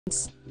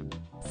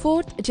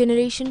Fourth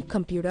generation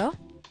computer.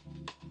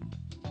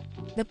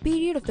 The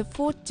period of the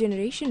fourth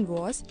generation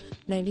was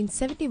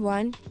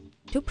 1971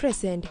 to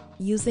present,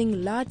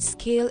 using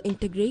large-scale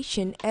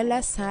integration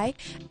LSI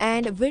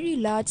and very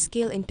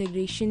large-scale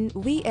integration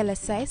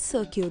VLSI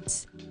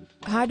circuits.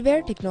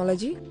 Hardware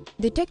technology.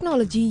 The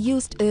technology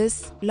used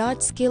is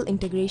large-scale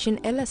integration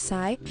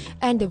LSI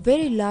and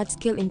very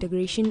large-scale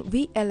integration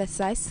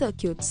VLSI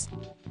circuits.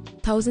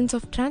 Thousands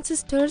of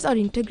transistors are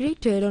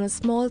integrated on a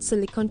small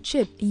silicon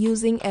chip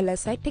using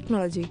LSI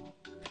technology.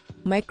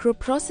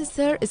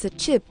 Microprocessor is a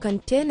chip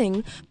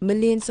containing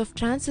millions of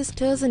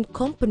transistors and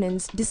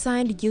components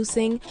designed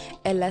using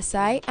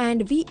LSI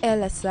and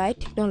VLSI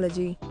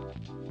technology.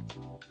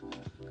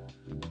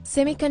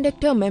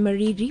 Semiconductor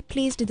memory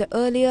replaced the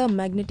earlier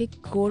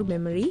magnetic core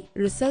memory,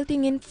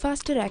 resulting in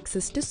faster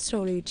access to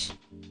storage.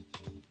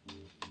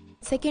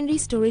 Secondary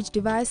storage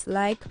devices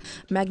like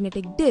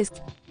magnetic disks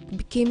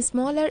became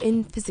smaller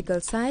in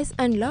physical size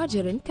and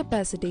larger in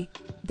capacity.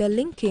 The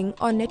linking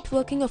or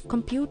networking of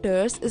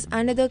computers is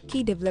another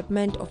key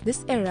development of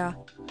this era.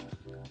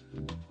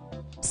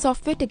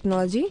 Software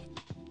technology.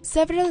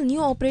 Several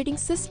new operating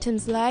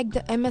systems like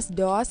the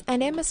MS-DOS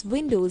and MS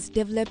Windows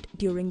developed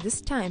during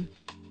this time.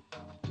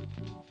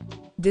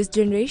 This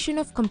generation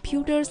of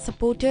computers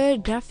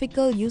supported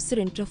graphical user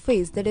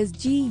interface, that is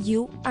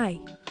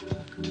GUI.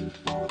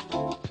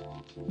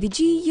 The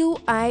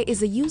GUI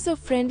is a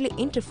user-friendly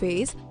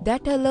interface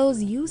that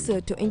allows user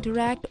to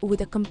interact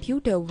with a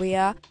computer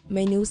via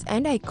menus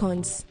and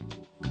icons.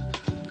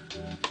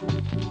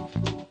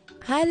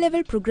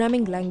 High-level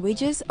programming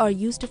languages are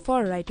used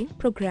for writing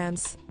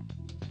programs.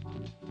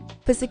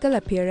 Physical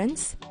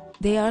appearance.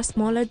 They are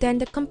smaller than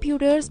the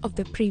computers of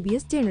the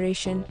previous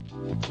generation.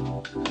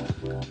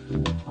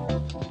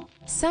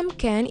 Some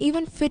can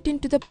even fit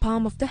into the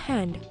palm of the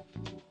hand.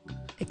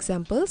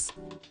 Examples: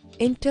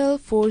 Intel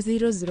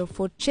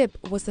 4004 chip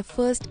was the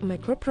first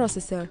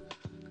microprocessor.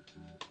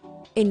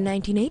 In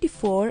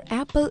 1984,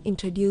 Apple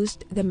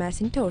introduced the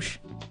Macintosh.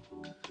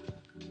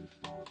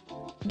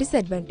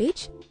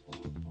 Disadvantage: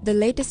 the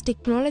latest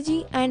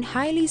technology and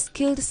highly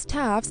skilled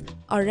staffs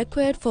are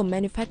required for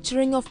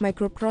manufacturing of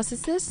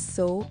microprocessors,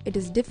 so it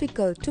is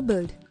difficult to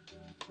build.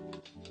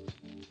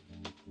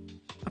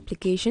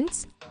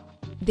 Applications.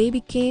 They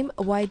became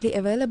widely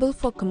available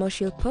for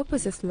commercial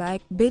purposes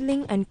like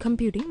billing and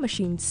computing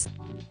machines.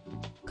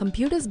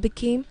 Computers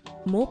became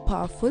more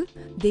powerful.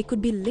 They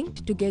could be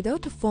linked together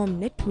to form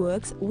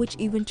networks, which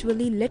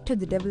eventually led to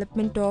the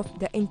development of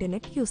the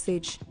internet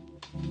usage.